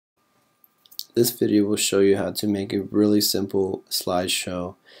This video will show you how to make a really simple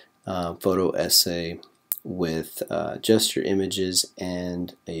slideshow photo essay with just your images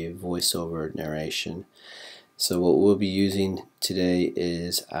and a voiceover narration. So what we'll be using today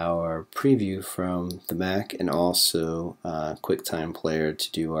is our preview from the Mac and also QuickTime player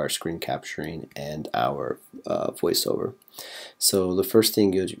to do our screen capturing and our voiceover. So the first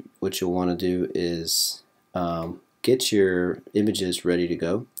thing what you'll want to do is get your images ready to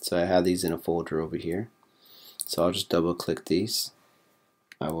go. So I have these in a folder over here. So I'll just double click these.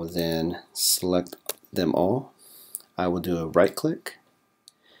 I will then select them all. I will do a right click.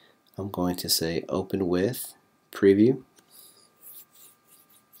 I'm going to say open with preview.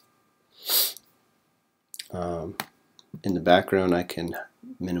 In the background I can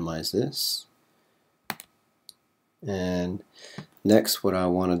minimize this. And next what I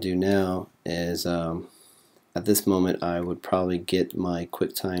want to do now is at this moment I would probably get my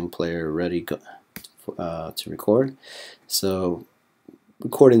QuickTime player ready to record. So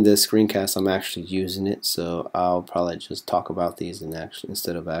recording this screencast, I'm actually using it, so I'll probably just talk about these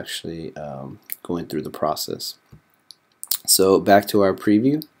instead of actually going through the process. So back to our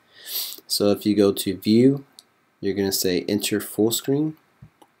preview. So if you go to view, you're going to say enter full screen.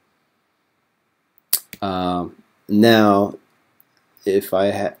 Now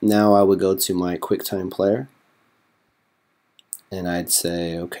I would go to my QuickTime player and I'd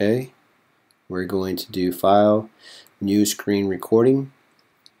say okay, we're going to do file, new screen recording,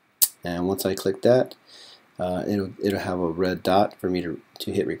 and once I click that it'll have a red dot for me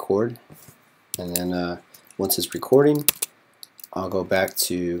to hit record, and then once it's recording I'll go back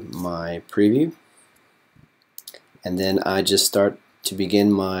to my preview and then I just start to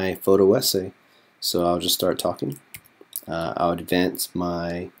begin my photo essay. So I'll just start talking. I'll advance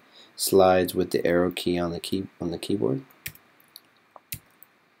my slides with the arrow key on the keyboard.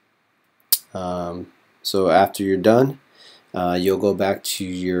 So after you're done, you'll go back to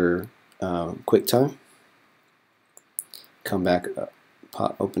your QuickTime. Come back up,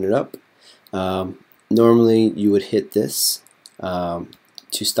 open it up. Normally you would hit this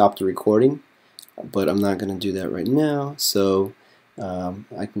to stop the recording, but I'm not going to do that right now. So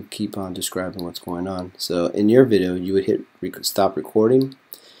I can keep on describing what's going on. So in your video you would hit stop recording.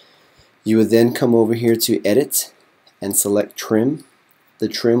 You would then come over here to edit and select trim. The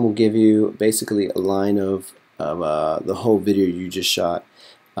trim will give you basically a line of the whole video you just shot.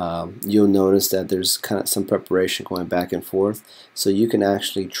 You'll notice that there's kind of some preparation going back and forth, so you can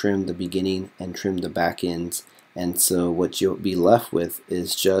actually trim the beginning and trim the back ends, and so what you'll be left with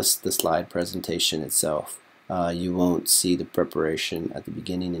is just the slide presentation itself. You won't see the preparation at the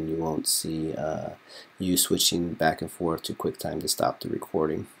beginning, and you won't see you switching back and forth to QuickTime to stop the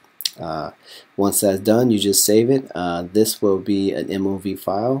recording. Once that's done, you just save it. This will be an MOV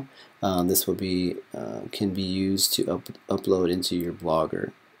file. This will be can be used to upload into your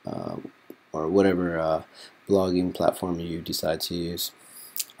blogger or whatever blogging platform you decide to use.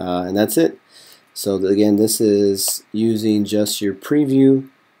 And that's it. So again, this is using just your preview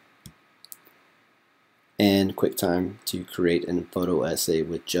and QuickTime to create a photo essay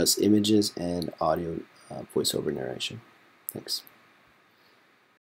with just images and audio voiceover narration. Thanks.